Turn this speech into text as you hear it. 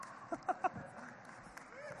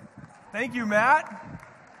Thank you, Matt.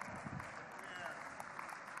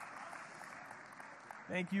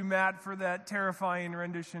 Thank you, Matt, for that terrifying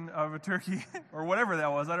rendition of a turkey, or whatever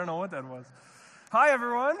that was. I don't know what that was. Hi,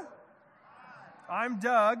 everyone. I'm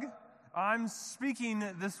Doug. I'm speaking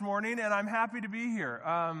this morning, and I'm happy to be here.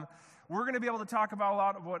 We're going to be able to talk about a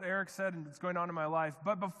lot of what Eric said and what's going on in my life.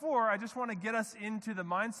 But before, I just want to get us into the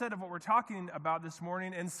mindset of what we're talking about this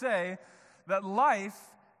morning and say that life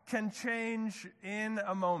can change in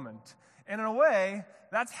a moment. And in a way,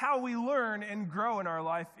 that's how we learn and grow in our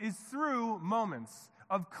life, is through moments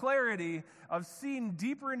of clarity, of seeing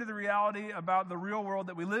deeper into the reality about the real world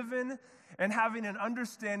that we live in, and having an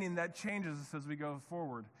understanding that changes us as we go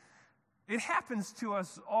forward. It happens to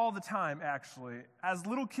us all the time, actually. As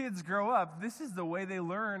little kids grow up, this is the way they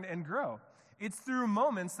learn and grow. It's through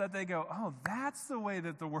moments that they go, oh, that's the way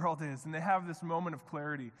that the world is, and they have this moment of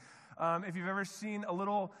clarity. If you've ever seen a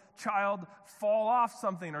little child fall off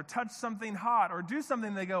something or touch something hot or do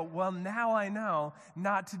something, they go, well, now I know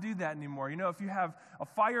not to do that anymore. You know, if you have a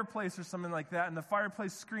fireplace or something like that and the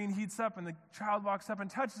fireplace screen heats up and the child walks up and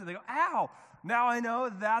touches it, they go, ow, now I know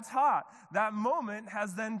that's hot. That moment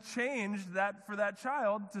has then changed that for that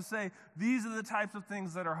child to say, these are the types of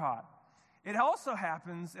things that are hot. It also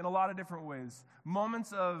happens in a lot of different ways.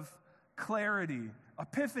 Moments of clarity,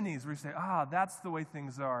 epiphanies, where you say, that's the way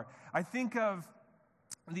things are. I think of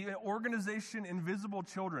the organization Invisible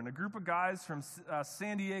Children, a group of guys from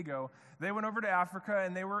San Diego. They went over to Africa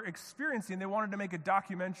and they wanted to make a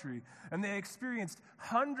documentary. And they experienced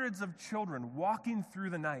hundreds of children walking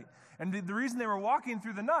through the night. And the reason they were walking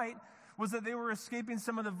through the night was that they were escaping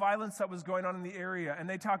some of the violence that was going on in the area. And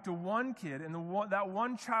they talked to one kid, and that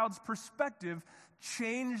one child's perspective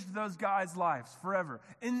changed those guys' lives forever.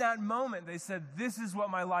 In that moment, they said, this is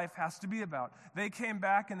what my life has to be about. They came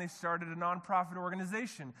back and they started a nonprofit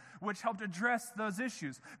organization which helped address those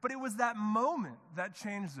issues. But it was that moment that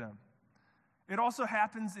changed them. It also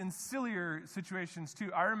happens in sillier situations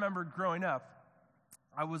too. I remember growing up,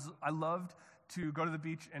 I loved to go to the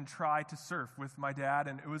beach and try to surf with my dad,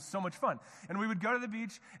 and it was so much fun. And we would go to the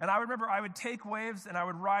beach, and I remember I would take waves, and I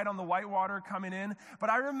would ride on the white water coming in. But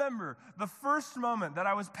I remember the first moment that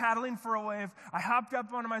I was paddling for a wave, I hopped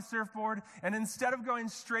up onto my surfboard, and instead of going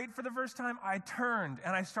straight for the first time, I turned,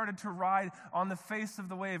 and I started to ride on the face of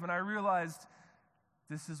the wave, and I realized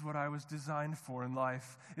this is what I was designed for in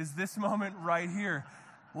life, is this moment right here.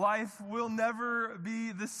 Life will never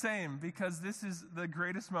be the same because this is the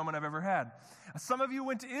greatest moment I've ever had. Some of you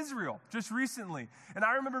went to Israel just recently, and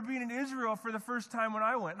I remember being in Israel for the first time when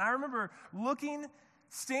I went, and I remember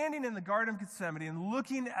standing in the Garden of Gethsemane and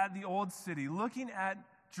looking at the old city, looking at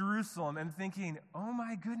Jerusalem and thinking, oh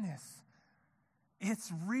my goodness,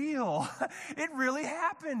 it's real. It really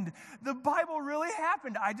happened. The Bible really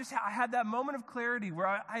happened. I had that moment of clarity where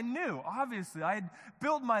I knew, obviously, I had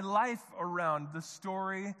built my life around the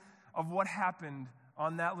story of what happened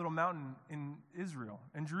on that little mountain in Israel,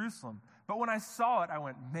 in Jerusalem. But when I saw it, I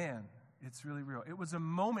went, man, it's really real. It was a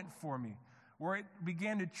moment for me where it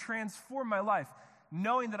began to transform my life,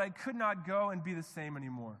 knowing that I could not go and be the same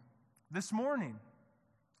anymore. This morning,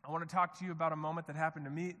 I want to talk to you about a moment that happened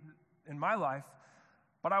to me in my life.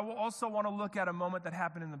 But I will also want to look at a moment that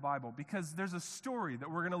happened in the Bible because there's a story that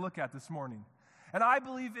we're going to look at this morning. And I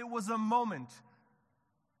believe it was a moment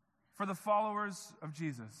for the followers of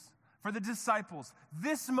Jesus, for the disciples.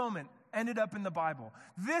 This moment ended up in the Bible.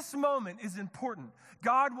 This moment is important.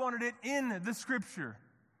 God wanted it in the Scripture.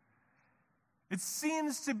 It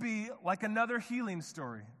seems to be like another healing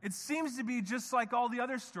story. It seems to be just like all the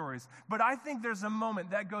other stories. But I think there's a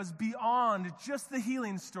moment that goes beyond just the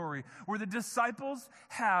healing story, where the disciples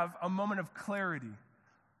have a moment of clarity,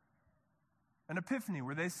 an epiphany,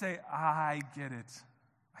 where they say, I get it.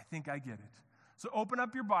 I think I get it. So open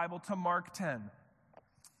up your Bible to Mark 10.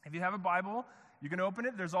 If you have a Bible, you can open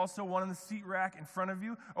it. There's also one in the seat rack in front of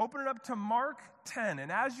you. Open it up to Mark 10. And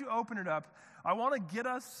as you open it up, I want to get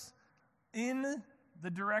us in the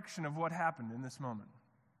direction of what happened in this moment.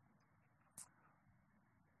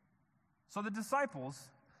 So the disciples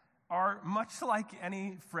are much like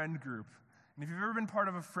any friend group. And if you've ever been part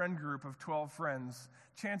of a friend group of 12 friends,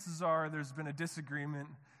 chances are there's been a disagreement,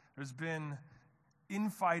 there's been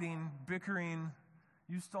infighting, bickering.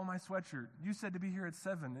 You stole my sweatshirt. You said to be here at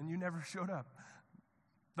 7 and you never showed up.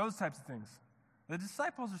 Those types of things. The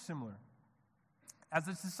disciples are similar. As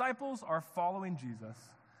the disciples are following Jesus,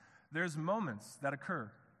 there's moments that occur.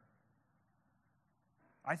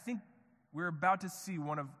 I think we're about to see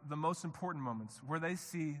one of the most important moments where they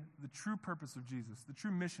see the true purpose of Jesus, the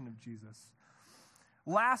true mission of Jesus.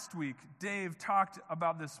 Last week, Dave talked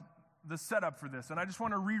about the setup for this, and I just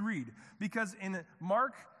want to reread, because in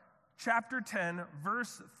Mark chapter 10,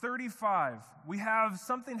 verse 35, we have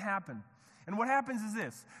something happen. And what happens is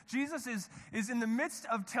this. Jesus is in the midst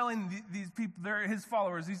of telling these people, his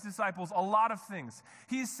followers, these disciples, a lot of things.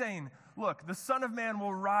 He's saying, look, the Son of Man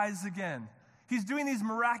will rise again. He's doing these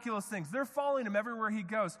miraculous things. They're following him everywhere he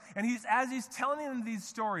goes. And as he's telling them these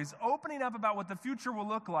stories, opening up about what the future will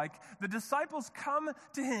look like, the disciples come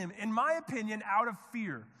to him, in my opinion, out of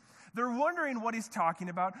fear. They're wondering what he's talking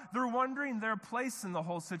about. They're wondering their place in the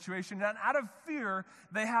whole situation. And out of fear,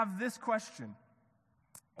 they have this question.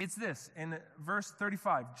 It's this, in verse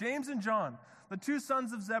 35. James and John, the two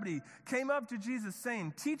sons of Zebedee, came up to Jesus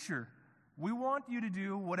saying, Teacher, we want you to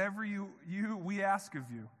do whatever we ask of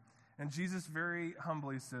you. And Jesus very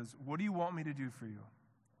humbly says, What do you want me to do for you?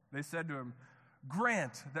 They said to him,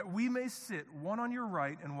 Grant that we may sit one on your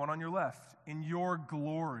right and one on your left in your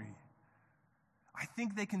glory. I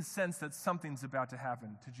think they can sense that something's about to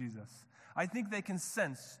happen to Jesus. I think they can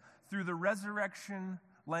sense through the resurrection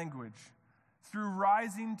language, through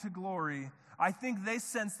rising to glory, I think they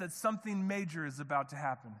sense that something major is about to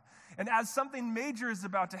happen. And as something major is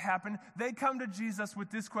about to happen, they come to Jesus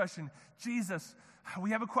with this question. Jesus,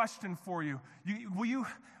 we have a question for you. Will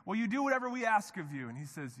you do whatever we ask of you? And he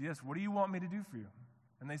says, yes, what do you want me to do for you?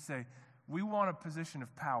 And they say, we want a position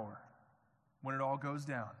of power when it all goes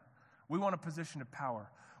down. We want a position of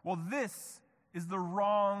power. Well, this is the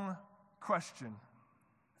wrong question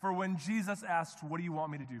for when Jesus asked, what do you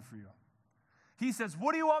want me to do for you? He says,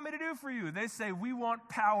 what do you want me to do for you? They say, we want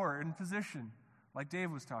power and position, like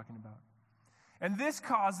Dave was talking about. And this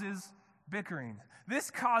causes bickering.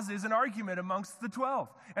 This causes an argument amongst the 12,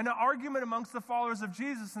 and an argument amongst the followers of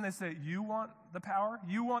Jesus. And they say, you want the power?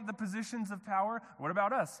 You want the positions of power? What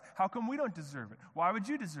about us? How come we don't deserve it? Why would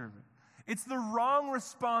you deserve it? It's the wrong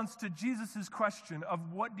response to Jesus' question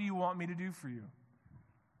of what do you want me to do for you?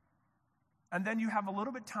 And then you have a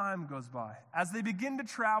little bit time goes by. As they begin to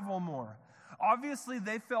travel more, obviously,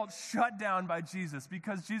 they felt shut down by Jesus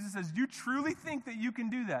because Jesus says, you truly think that you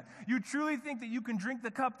can do that? You truly think that you can drink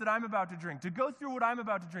the cup that I'm about to drink, to go through what I'm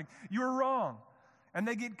about to drink? You're wrong. And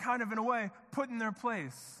they get kind of, in a way, put in their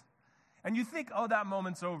place. And you think, oh, that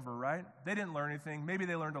moment's over, right? They didn't learn anything. Maybe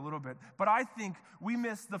they learned a little bit. But I think we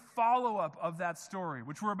miss the follow-up of that story,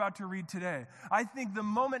 which we're about to read today. I think the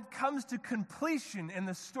moment comes to completion in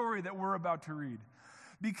the story that we're about to read.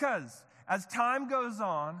 Because as time goes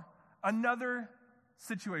on, another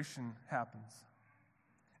situation happens,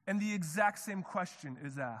 and the exact same question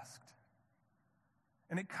is asked.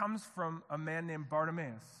 And it comes from a man named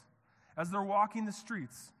Bartimaeus. As they're walking the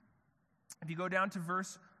streets, if you go down to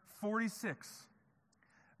verse 46,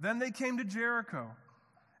 then they came to Jericho,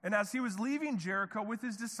 and as he was leaving Jericho with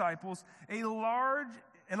his disciples, a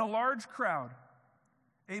large crowd,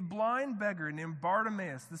 a blind beggar named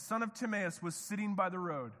Bartimaeus, the son of Timaeus, was sitting by the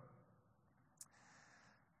road.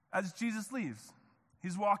 As Jesus leaves,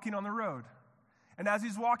 he's walking on the road. And as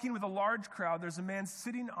he's walking with a large crowd, there's a man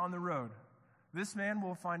sitting on the road. This man,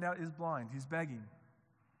 we'll find out, is blind. He's begging.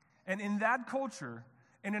 And in that culture,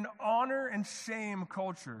 in an honor and shame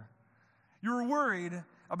culture, you're worried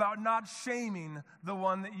about not shaming the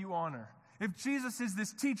one that you honor. If Jesus is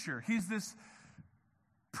this teacher, he's this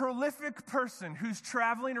prolific person who's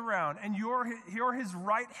traveling around, and you're his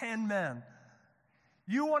right-hand man,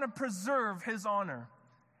 you want to preserve his honor.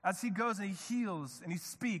 As he goes and he heals and he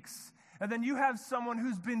speaks. And then you have someone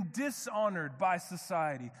who's been dishonored by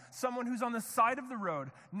society. Someone who's on the side of the road,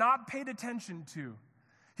 not paid attention to.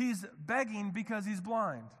 He's begging because he's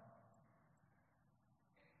blind.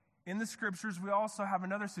 In the scriptures, we also have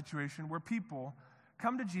another situation where people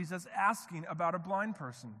come to Jesus asking about a blind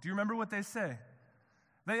person. Do you remember what they say?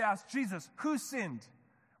 They ask Jesus, who sinned?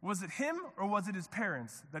 Was it him or was it his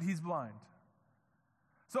parents that he's blind?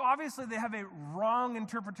 So obviously they have a wrong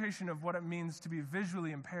interpretation of what it means to be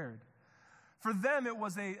visually impaired. For them, it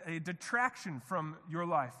was a detraction from your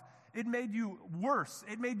life. It made you worse.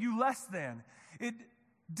 It made you less than. It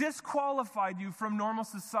disqualified you from normal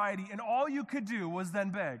society, and all you could do was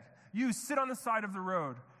then beg. You sit on the side of the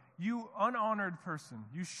road. You unhonored person.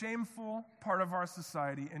 You shameful part of our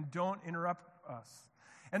society, and don't interrupt us.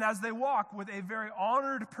 And as they walk with a very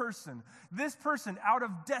honored person, this person, out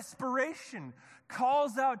of desperation,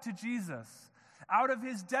 calls out to Jesus. Out of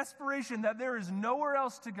his desperation that there is nowhere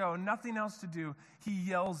else to go, nothing else to do, he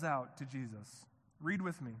yells out to Jesus. Read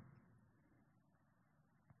with me.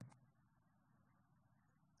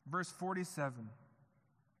 Verse 47.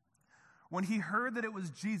 When he heard that it was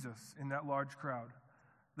Jesus in that large crowd,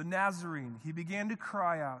 the Nazarene, he began to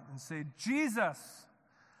cry out and say, Jesus,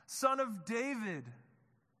 Son of David,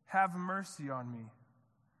 have mercy on me.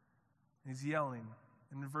 And he's yelling.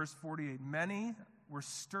 And in verse 48, many were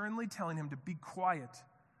sternly telling him to be quiet.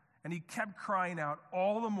 And he kept crying out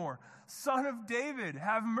all the more, "Son of David,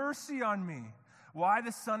 have mercy on me." Why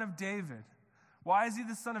the Son of David? Why is he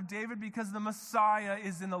the Son of David? Because the Messiah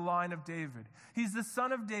is in the line of David. He's the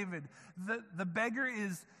Son of David. The beggar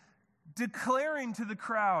is declaring to the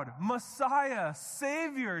crowd, "Messiah,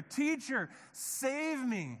 Savior, Teacher, save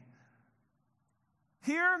me.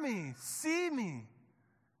 Hear me, see me."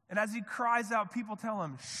 And as he cries out, people tell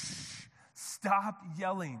him, "Shh, stop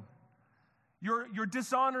yelling. You're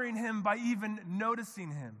dishonoring him by even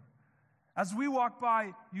noticing him. As we walk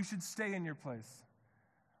by, you should stay in your place."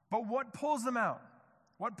 But what pulls him out?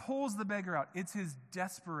 What pulls the beggar out? It's his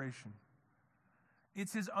desperation.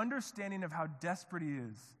 It's his understanding of how desperate he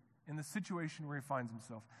is in the situation where he finds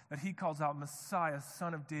himself, that he calls out, "Messiah,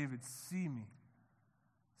 Son of David, see me.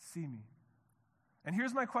 See me." And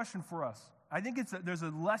here's my question for us. I think there's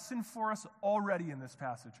a lesson for us already in this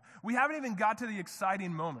passage. We haven't even got to the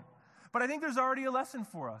exciting moment, but I think there's already a lesson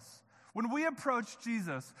for us. When we approach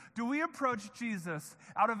Jesus, do we approach Jesus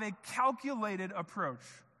out of a calculated approach?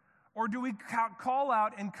 Or do we call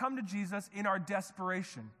out and come to Jesus in our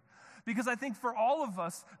desperation? Because I think for all of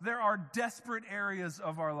us, there are desperate areas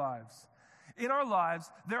of our lives. In our lives,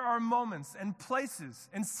 there are moments and places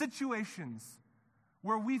and situations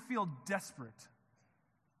where we feel desperate.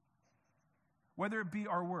 Whether it be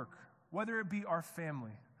our work, whether it be our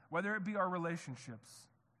family, whether it be our relationships,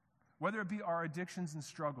 whether it be our addictions and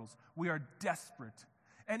struggles, we are desperate.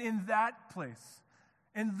 And in that place,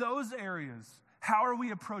 in those areas, how are we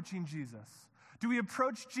approaching Jesus? Do we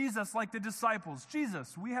approach Jesus like the disciples?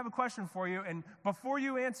 "Jesus, we have a question for you, and before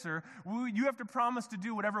you answer, you have to promise to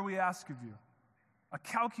do whatever we ask of you." A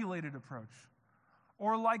calculated approach.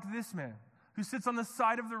 Or like this man, who sits on the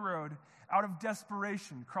side of the road, out of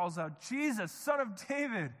desperation, crawls out, "Jesus, Son of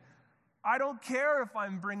David, I don't care if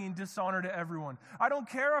I'm bringing dishonor to everyone. I don't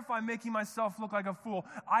care if I'm making myself look like a fool.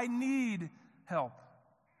 I need help."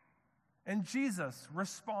 And Jesus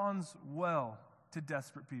responds well to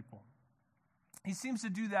desperate people. He seems to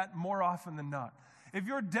do that more often than not. If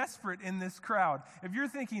you're desperate in this crowd, if you're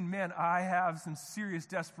thinking, "Man, I have some serious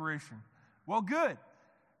desperation," well, good,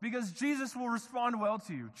 because Jesus will respond well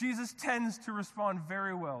to you. Jesus tends to respond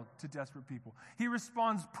very well to desperate people. He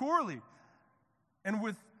responds poorly and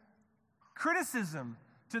with criticism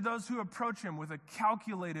to those who approach him with a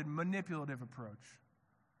calculated, manipulative approach.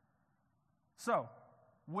 So,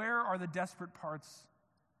 where are the desperate parts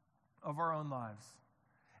of our own lives?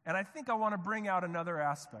 And I think I want to bring out another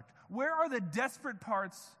aspect. Where are the desperate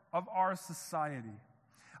parts of our society?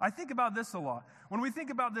 I think about this a lot. When we think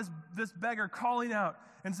about this beggar calling out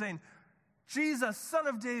and saying, "Jesus, Son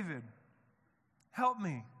of David, help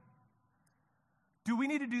me." Do we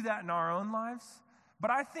need to do that in our own lives? But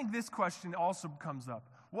I think this question also comes up.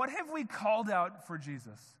 What have we called out for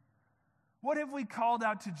Jesus? What have we called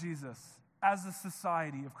out to Jesus as a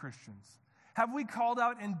society of Christians? Have we called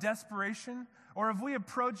out in desperation, or have we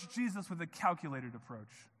approached Jesus with a calculated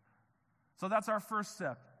approach? So that's our first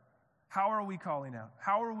step. How are we calling out?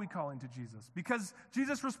 How are we calling to Jesus? Because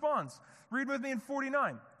Jesus responds. Read with me in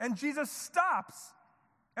 49. And Jesus stops,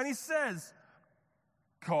 and he says,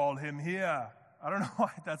 "Call him here." I don't know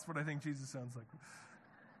why that's what I think Jesus sounds like.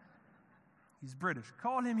 He's British.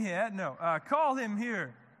 "Call him here." No, call him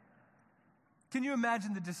here. Can you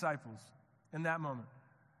imagine the disciples in that moment?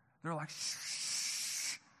 They're like,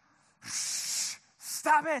 "Shh, shh,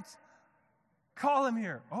 stop it. Call him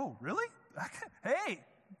here." "Oh, really? Hey,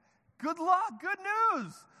 good luck, good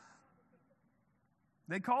news."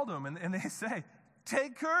 They called him and they say,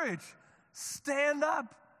 "Take courage, stand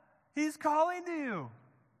up. He's calling to you."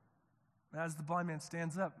 And as the blind man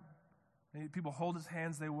stands up, people hold his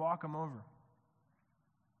hands, they walk him over.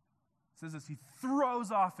 It says this, he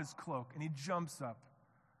throws off his cloak and he jumps up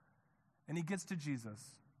and he gets to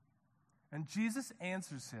Jesus. And Jesus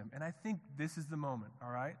answers him. And I think this is the moment,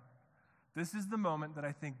 all right? This is the moment that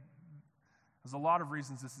I think, there's a lot of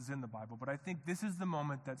reasons this is in the Bible, but I think this is the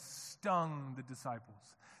moment that stung the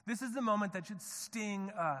disciples. This is the moment that should sting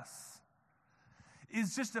us.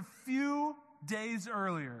 Is just a few days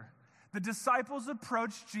earlier, the disciples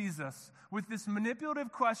approached Jesus with this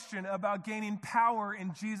manipulative question about gaining power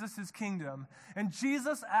in Jesus' kingdom. And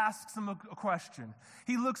Jesus asks them a question.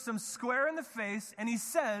 He looks them square in the face and he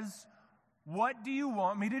says, "What do you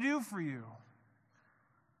want me to do for you?"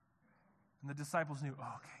 And the disciples knew,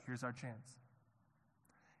 oh, okay, here's our chance.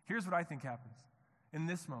 Here's what I think happens in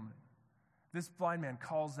this moment. This blind man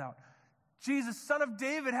calls out, "Jesus, Son of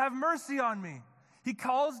David, have mercy on me." He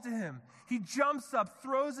calls to him. He jumps up,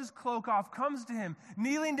 throws his cloak off, comes to him,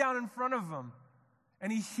 kneeling down in front of him.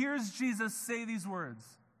 And he hears Jesus say these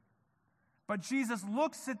words. But Jesus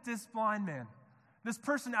looks at this blind man, this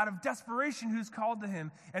person out of desperation who's called to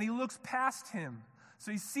him, and he looks past him.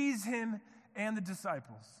 So he sees him and the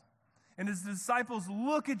disciples. And as the disciples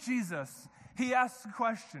look at Jesus, he asks a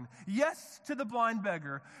question. Yes, to the blind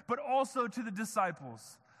beggar, but also to the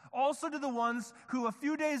disciples. Also to the ones who a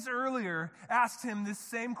few days earlier asked him this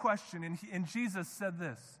same question. And Jesus said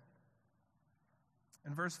this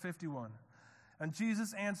in verse 51. And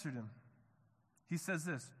Jesus answered him. He says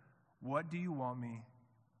this, "What do you want me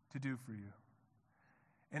to do for you?"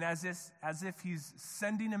 And as if he's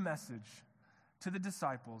sending a message to the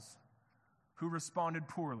disciples who responded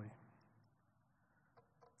poorly.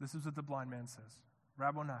 This is what the blind man says.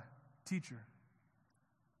 "Rabboni, teacher,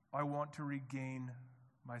 I want to regain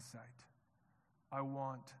my sight. I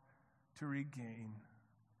want to regain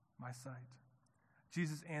my sight."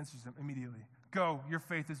 Jesus answers him immediately. "Go, your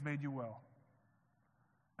faith has made you well."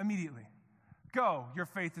 Immediately. "Go, your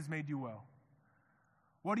faith has made you well."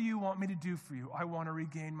 "What do you want me to do for you?" "I want to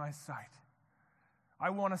regain my sight. I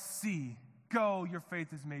want to see." "Go, your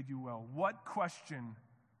faith has made you well." What question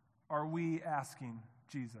are we asking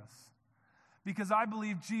Jesus? Because I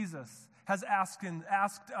believe Jesus has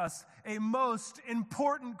asked us a most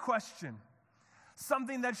important question,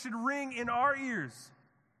 something that should ring in our ears.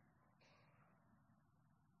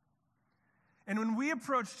 And when we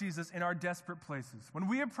approach Jesus in our desperate places, when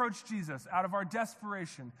we approach Jesus out of our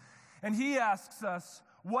desperation, and he asks us,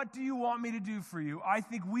 "What do you want me to do for you?" I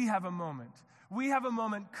think we have a moment. We have a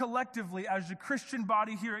moment collectively as the Christian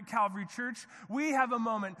body here at Calvary Church. We have a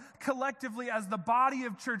moment collectively as the body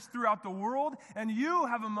of church throughout the world. And you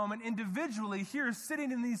have a moment individually here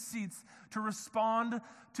sitting in these seats to respond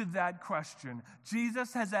to that question.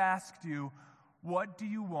 Jesus has asked you, "What do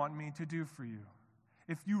you want me to do for you?"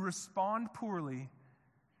 If you respond poorly,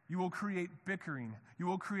 you will create bickering. You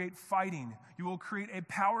will create fighting. You will create a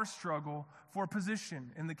power struggle for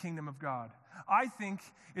position in the kingdom of God. I think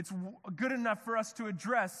it's good enough for us to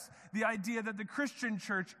address the idea that the Christian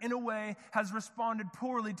church, in a way, has responded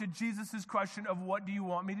poorly to Jesus' question of, "What do you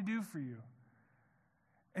want me to do for you?"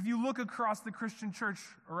 If you look across the Christian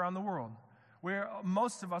church around the world, where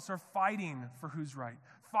most of us are fighting for who's right,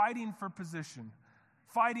 fighting for position,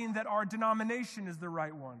 fighting that our denomination is the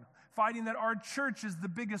right one, fighting that our church is the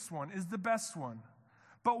biggest one, is the best one.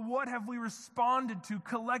 But what have we responded to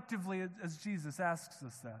collectively as Jesus asks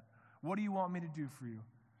us that? What do you want me to do for you?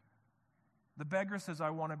 The beggar says, "I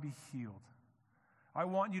want to be healed. I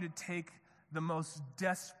want you to take the most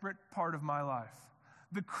desperate part of my life,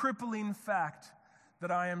 the crippling fact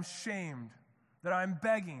that I am shamed, that I'm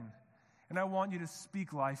begging, and I want you to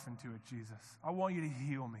speak life into it, Jesus. I want you to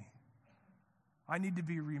heal me. I need to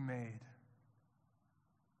be remade."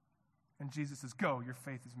 And Jesus says, "Go, your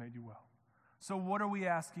faith has made you well." So what are we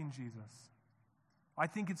asking Jesus? I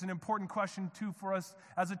think it's an important question, too, for us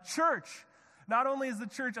as a church. Not only as the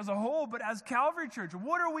church as a whole, but as Calvary Church.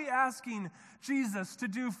 What are we asking Jesus to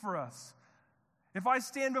do for us? If I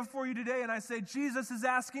stand before you today and I say, Jesus is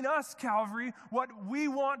asking us, Calvary, what we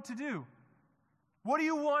want to do. What do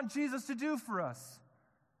you want Jesus to do for us?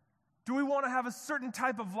 Do we want to have a certain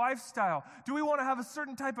type of lifestyle? Do we want to have a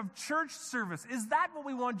certain type of church service? Is that what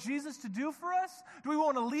we want Jesus to do for us? Do we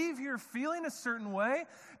want to leave here feeling a certain way?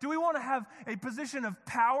 Do we want to have a position of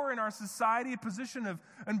power in our society, a position of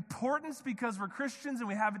importance because we're Christians and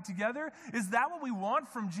we have it together? Is that what we want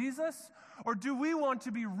from Jesus? Or do we want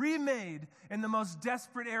to be remade in the most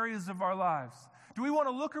desperate areas of our lives? Do we want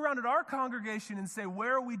to look around at our congregation and say,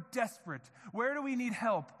 where are we desperate? Where do we need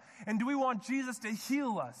help? And do we want Jesus to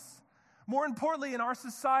heal us? More importantly, in our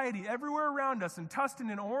society, everywhere around us, in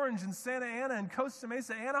Tustin and Orange and Santa Ana and Costa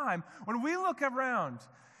Mesa, Anaheim, when we look around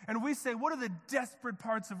and we say, what are the desperate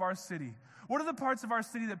parts of our city? What are the parts of our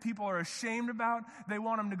city that people are ashamed about? They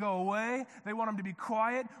want them to go away. They want them to be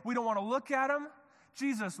quiet. We don't want to look at them.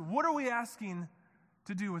 Jesus, what are we asking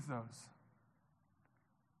to do with those?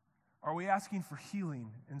 Are we asking for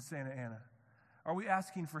healing in Santa Ana? Are we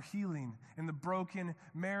asking for healing in the broken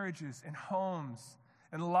marriages and homes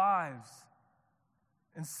and lives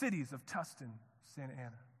and cities of Tustin, Santa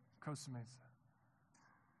Ana, Costa Mesa?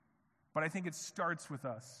 But I think it starts with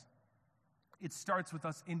us. It starts with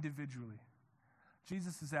us individually.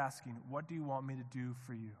 Jesus is asking, what do you want me to do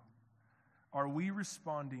for you? Are we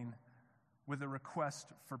responding with a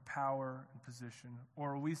request for power and position?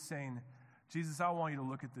 Or are we saying, Jesus, I want you to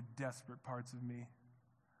look at the desperate parts of me.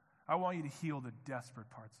 I want you to heal the desperate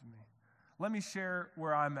parts of me. Let me share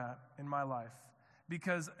where I'm at in my life.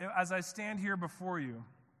 Because as I stand here before you,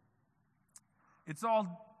 it's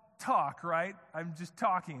all talk, right? I'm just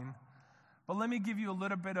talking. But let me give you a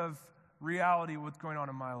little bit of reality of what's going on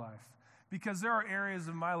in my life. because there are areas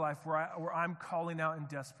of my life where I'm calling out in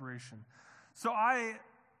desperation. So I,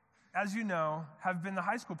 as you know, have been the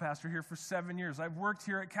high school pastor here for 7 years. I've worked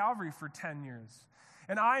here at Calvary for 10 years.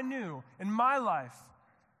 And I knew in my life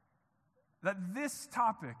that this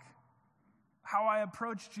topic, how I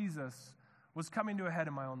approach Jesus, was coming to a head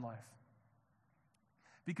in my own life.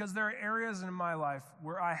 Because there are areas in my life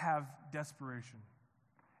where I have desperation.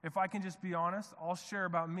 If I can just be honest, I'll share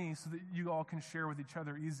about me so that you all can share with each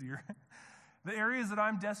other easier. The areas that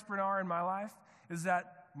I'm desperate are in my life is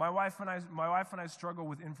that my wife and I struggle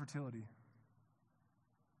with infertility.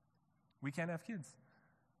 We can't have kids,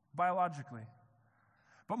 biologically.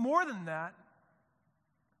 But more than that,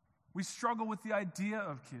 we struggle with the idea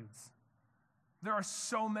of kids. There are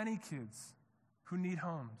so many kids who need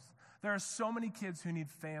homes. There are so many kids who need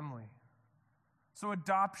family. So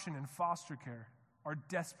adoption and foster care are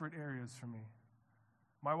desperate areas for me.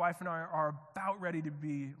 My wife and I are about ready to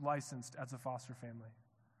be licensed as a foster family.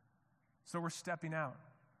 So we're stepping out.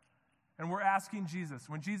 And we're asking Jesus.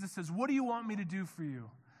 When Jesus says, "What do you want me to do for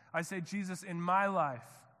you?" I say, "Jesus, in my life,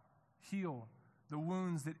 heal the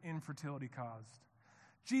wounds that infertility caused.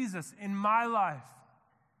 Jesus, in my life,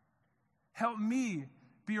 help me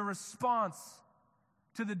be a response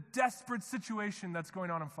to the desperate situation that's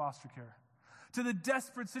going on in foster care, to the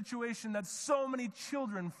desperate situation that so many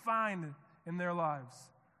children find in their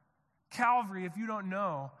lives." Calvary, if you don't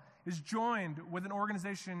know, is joined with an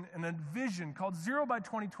organization and a vision called Zero by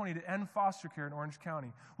 2020 to end foster care in Orange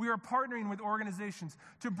County. We are partnering with organizations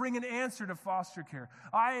to bring an answer to foster care.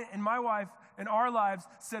 I and my wife and our lives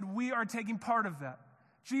said we are taking part of that.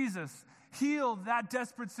 Jesus, heal that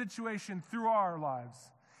desperate situation through our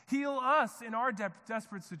lives. Heal us in our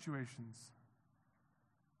desperate situations.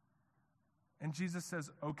 And Jesus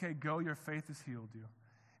says, "Okay, go, your faith has healed you."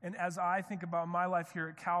 And as I think about my life here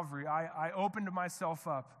at Calvary, I opened myself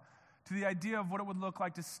up to the idea of what it would look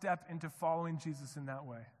like to step into following Jesus in that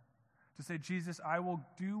way. To say, "Jesus, I will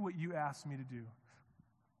do what you asked me to do.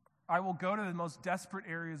 I will go to the most desperate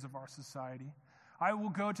areas of our society. I will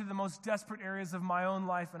go to the most desperate areas of my own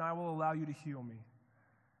life, and I will allow you to heal me."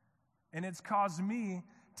 And it's caused me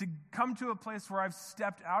to come to a place where I've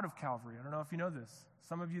stepped out of Calvary. I don't know if you know this.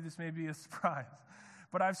 Some of you, this may be a surprise.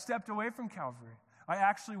 But I've stepped away from Calvary. I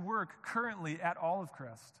actually work currently at Olive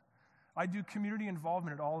Crest. I do community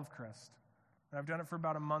involvement at Olive Crest. And I've done it for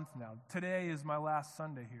about a month now. Today is my last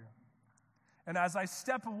Sunday here. And as I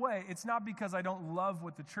step away, it's not because I don't love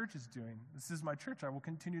what the church is doing. This is my church. I will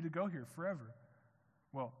continue to go here forever.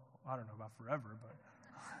 Well, I don't know about forever, but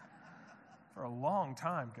for a long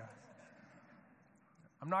time, guys.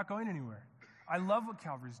 I'm not going anywhere. I love what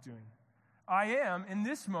Calvary's doing. I am, in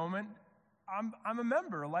this moment, I'm a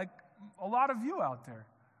member, like a lot of you out there.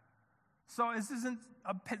 So this isn't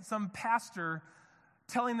some pastor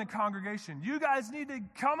telling the congregation, "You guys need to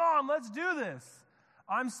come on, let's do this."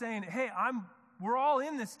 I'm saying, "Hey, we're all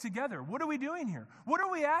in this together. What are we doing here? What are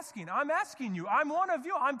we asking?" I'm asking you. I'm one of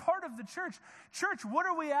you. I'm part of the church. Church, what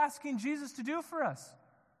are we asking Jesus to do for us?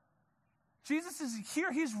 Jesus is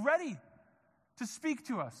here. He's ready to speak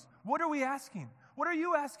to us. What are we asking? What are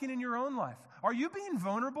you asking in your own life? Are you being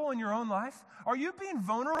vulnerable in your own life? Are you being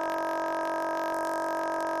vulnerable?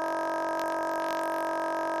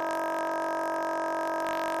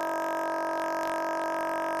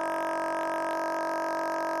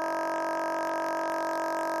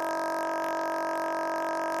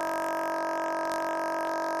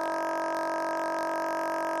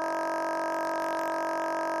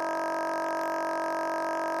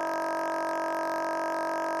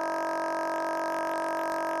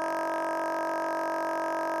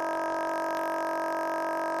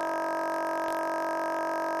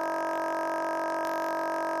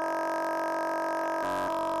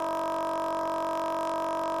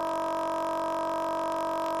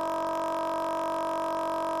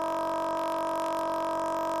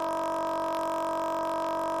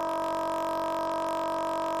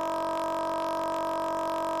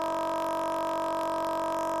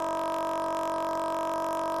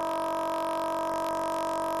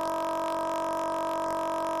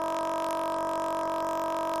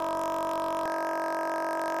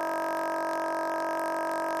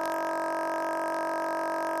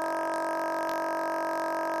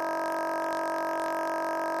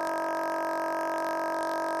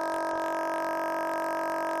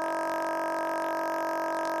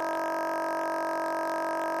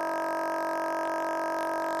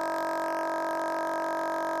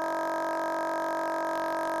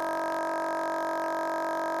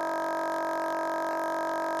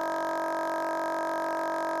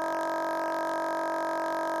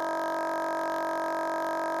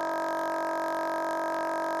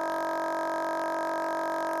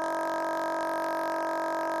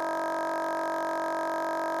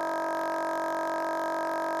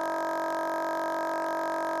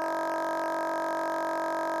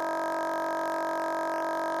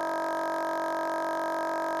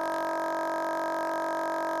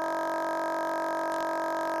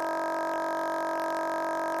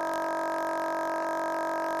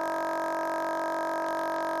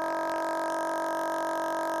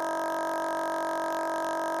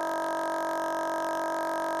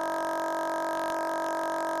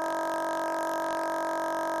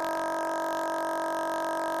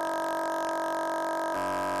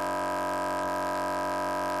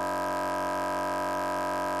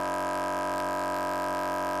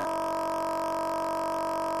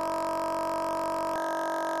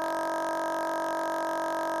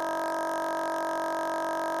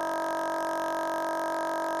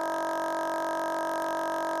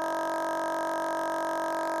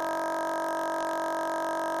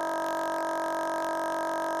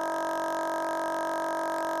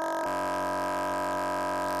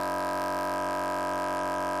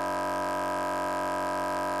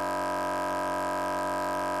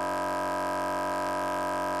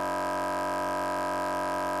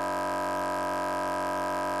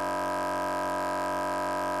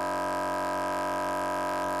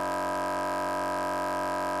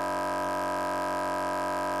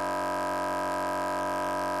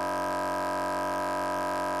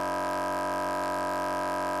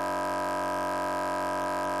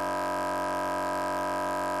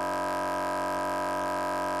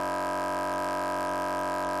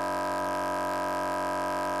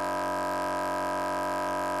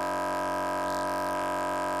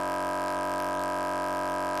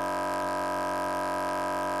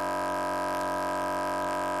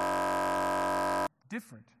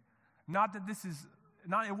 different. Not that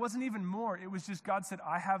it wasn't even more. It was just God said,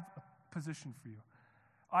 I have a position for you.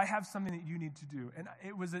 I have something that you need to do. And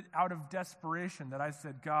it was out of desperation that I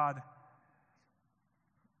said, God,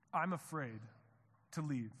 I'm afraid to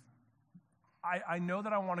leave. I know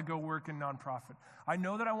that I want to go work in nonprofit. I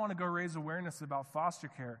know that I want to go raise awareness about foster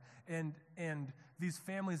care and these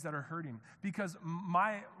families that are hurting. Because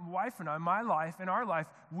my wife and I, my life and our life,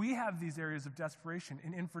 we have these areas of desperation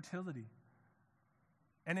in infertility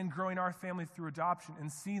and in growing our family through adoption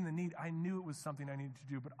and seeing the need. I knew it was something I needed to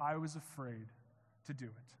do, but I was afraid to do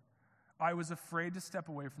it. I was afraid to step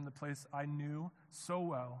away from the place I knew so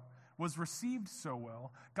well, was received so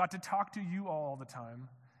well, got to talk to you all the time.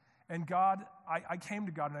 And God, I came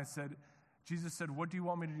to God and I said, Jesus said, what do you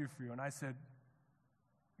want me to do for you? And I said,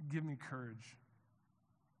 give me courage.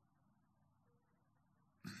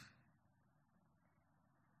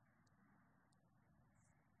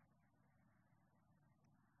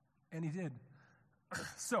 And he did.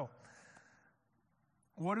 So,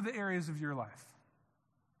 what are the areas of your life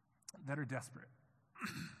that are desperate?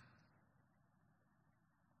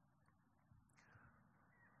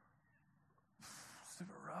 It's a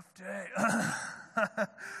rough day.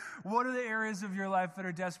 What are the areas of your life that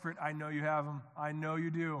are desperate? I know you have them. I know you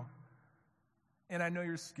do. And I know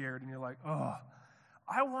you're scared and you're like, oh,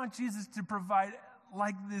 I want Jesus to provide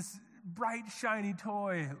like this bright, shiny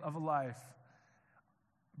toy of a life.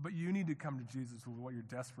 But you need to come to Jesus with what you're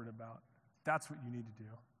desperate about. That's what you need to do.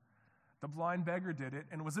 The blind beggar did it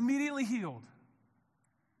and was immediately healed.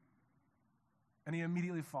 And he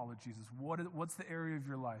immediately followed Jesus. What's the area of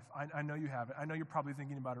your life? I know you have it. I know you're probably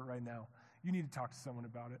thinking about it right now. You need to talk to someone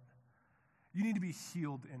about it. You need to be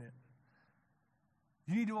healed in it.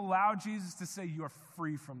 You need to allow Jesus to say, you are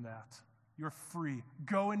free from that. You're free.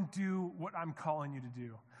 Go and do what I'm calling you to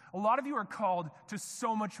do. A lot of you are called to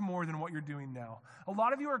so much more than what you're doing now. A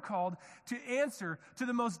lot of you are called to answer to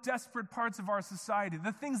the most desperate parts of our society,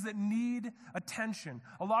 the things that need attention.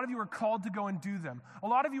 A lot of you are called to go and do them. A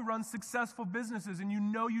lot of you run successful businesses and you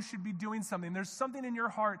know you should be doing something. There's something in your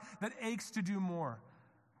heart that aches to do more.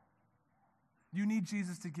 You need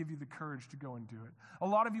Jesus to give you the courage to go and do it. A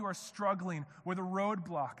lot of you are struggling with a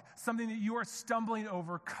roadblock, something that you are stumbling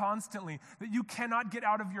over constantly, that you cannot get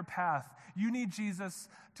out of your path. You need Jesus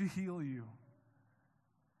to heal you.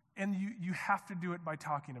 And you have to do it by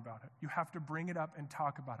talking about it. You have to bring it up and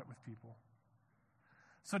talk about it with people.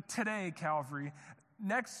 So today, Calvary,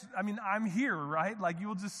 I'm here, right? Like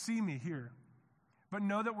you'll just see me here. But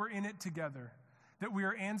know that we're in it together, that we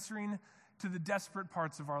are answering to the desperate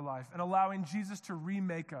parts of our life and allowing Jesus to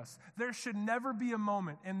remake us. There should never be a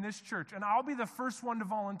moment in this church, and I'll be the first one to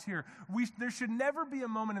volunteer, there should never be a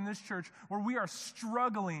moment in this church where we are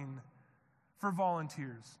struggling for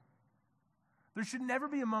volunteers. There should never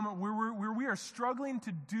be a moment where we are struggling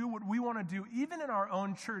to do what we want to do, even in our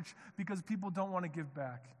own church, because people don't want to give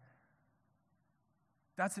back.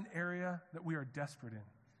 That's an area that we are desperate in.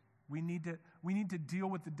 We need to deal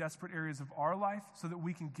with the desperate areas of our life so that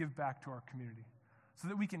we can give back to our community, so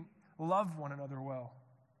that we can love one another well,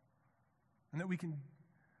 and that we can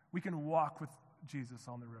walk with Jesus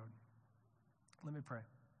on the road. Let me pray.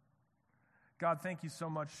 God, thank you so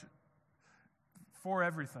much for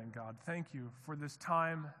everything, God. Thank you for this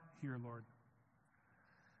time here, Lord.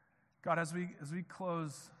 God, as we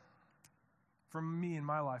close from me in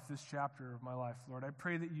my life, this chapter of my life, Lord, I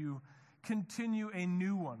pray that you continue a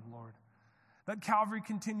new one, Lord. That Calvary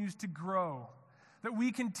continues to grow. That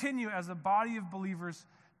we continue as a body of believers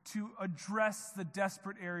to address the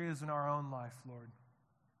desperate areas in our own life, Lord.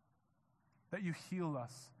 That you heal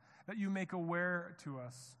us. That you make aware to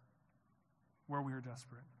us where we are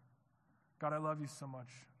desperate. God, I love you so much.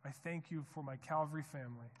 I thank you for my Calvary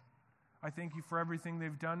family. I thank you for everything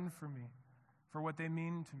they've done for me, for what they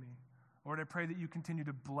mean to me. Lord, I pray that you continue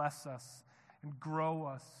to bless us and grow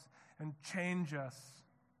us and change us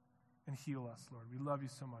and heal us, Lord. We love you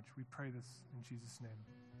so much. We pray this in Jesus' name.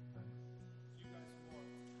 Amen. See you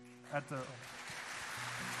guys at the...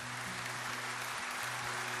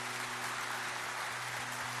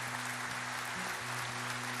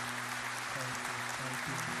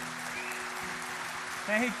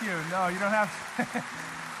 Thank you. No, you don't have to.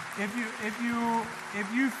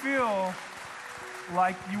 If you feel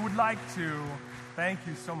like you would like to, thank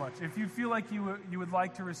you so much. If you feel like you would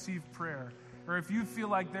like to receive prayer, or if you feel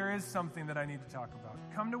like there is something that I need to talk about,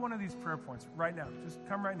 come to one of these prayer points right now. Just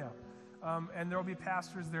come right now. And there will be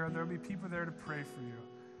pastors there. There will be people there to pray for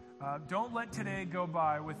you. Don't let today go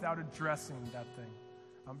by without addressing that thing.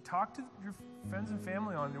 Talk to your friends and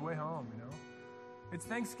family on your way home, you know. It's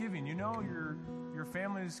Thanksgiving. You know your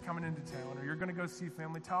family is coming into town, or you're going to go see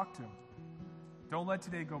family. Talk to them. Don't let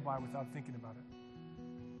today go by without thinking about it.